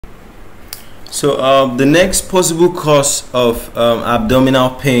So the next possible cause of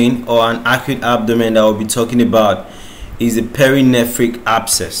abdominal pain or an acute abdomen that we'll be talking about is the perinephric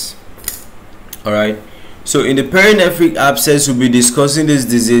abscess. Alright, so in the perinephric abscess, we'll be discussing this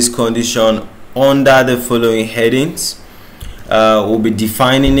disease condition under the following headings. We'll be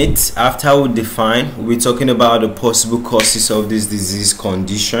defining it. After we define, we'll be talking about the possible causes of this disease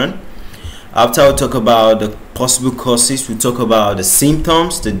condition. After we talk about the possible causes, we'll talk about the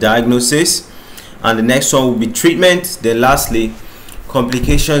symptoms, the diagnosis, and the next one will be treatment. Then lastly,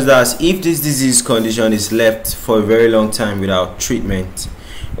 complications, that's if this disease condition is left for a very long time without treatment.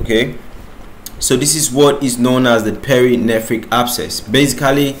 Okay, so this is what is known as the perinephric abscess.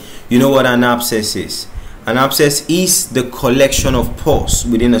 Basically, you know what an abscess is. An abscess is the collection of pus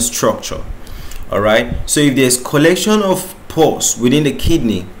within a structure. Alright, so if there's collection of pus within the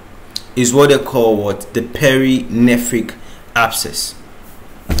kidney, is what they call what? The perinephric abscess.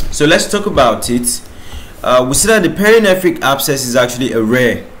 So let's talk about it. We see that the perinephric abscess is actually a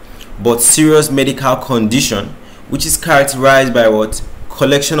rare but serious medical condition which is characterized by what?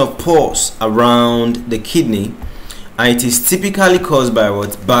 Collection of pus around the kidney, and it is typically caused by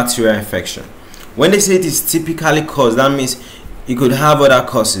what? Bacterial infection. When they say it is typically caused, that means you could have other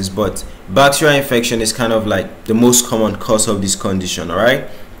causes, but bacterial infection is kind of like the most common cause of this condition. Alright,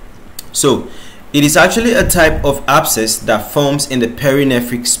 so it is actually a type of abscess that forms in the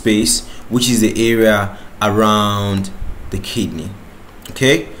perinephric space, which is the area around the kidney.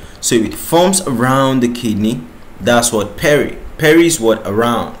 Okay, so if it forms around the kidney, that's what peri is what?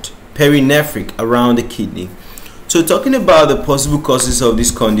 Around. Perinephric, around the kidney. So talking about the possible causes of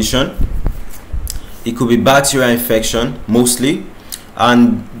this condition, it could be bacterial infection mostly,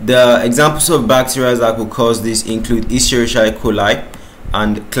 and the examples of bacteria that could cause this include Escherichia coli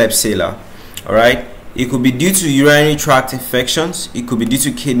and Klebsiella. Alright, it could be due to urinary tract infections, it could be due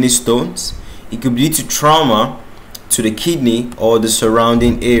to kidney stones, it could be due to trauma to the kidney or the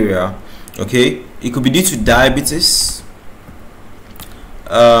surrounding area. Okay, it could be due to diabetes,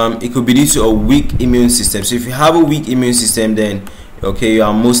 it could be due to a weak immune system. So if you have a weak immune system, then okay, you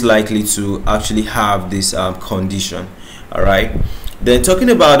are most likely to actually have this condition. Alright, then talking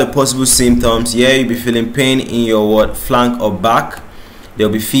about the possible symptoms, yeah, you'll be feeling pain in your flank or back.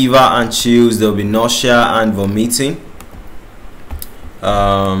 There'll be fever and chills, there'll be nausea and vomiting.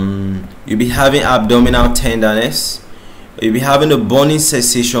 You'll be having abdominal tenderness. You'll be having a burning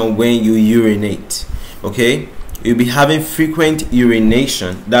sensation when you urinate. Okay, you'll be having frequent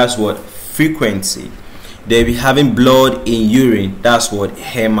urination, that's what? Frequency. They'll be having blood in urine, that's what?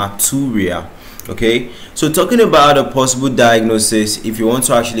 Hematuria. Okay, so talking about a possible diagnosis, if you want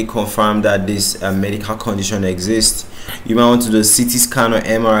to actually confirm that this medical condition exists, you might want to do a CT scan or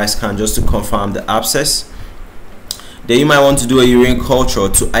MRI scan just to confirm the abscess. Then you might want to do a urine culture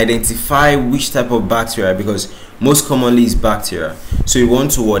to identify which type of bacteria, because most commonly is bacteria. So you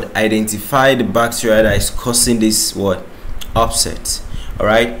want to what? Identify the bacteria that is causing this what? Upset.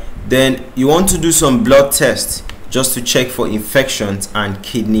 Alright, then you want to do some blood tests just to check for infections and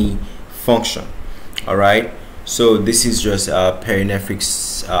kidney function. Alright, so this is just perinephric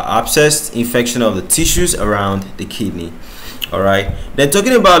abscess, infection of the tissues around the kidney. Alright, then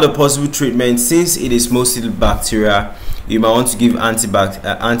talking about the possible treatment, since it is mostly bacteria, you might want to give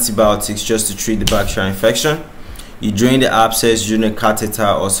antibiotics just to treat the bacterial infection. You drain the abscess using a catheter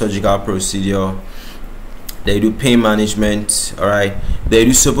or surgical procedure. They do pain management. Alright, they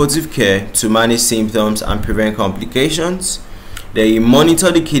do supportive care to manage symptoms and prevent complications. They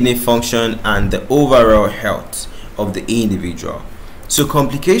monitor the kidney function and the overall health of the individual. So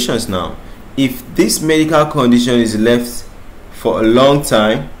complications now, if this medical condition is left for a long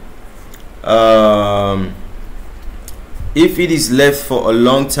time, if it is left for a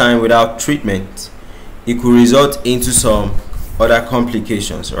long time without treatment, it could result into some other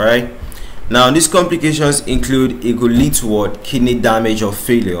complications. Right now, these complications include, it could lead to what? Kidney damage or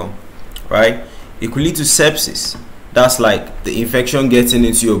failure. Right, it could lead to sepsis. That's like the infection getting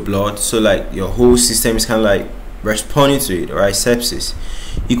into your blood, so like your whole system is kind of like responding to it. Right, sepsis.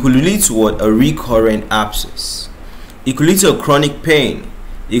 It could lead to what? A recurrent abscess. It could lead to a chronic pain.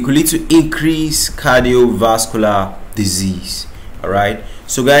 It could lead to increased cardiovascular disease. Alright,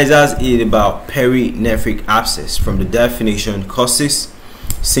 so guys, that's it about perinephric abscess. From the definition, causes,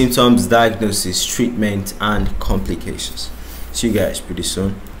 symptoms, diagnosis, treatment, and complications. See you guys pretty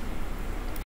soon.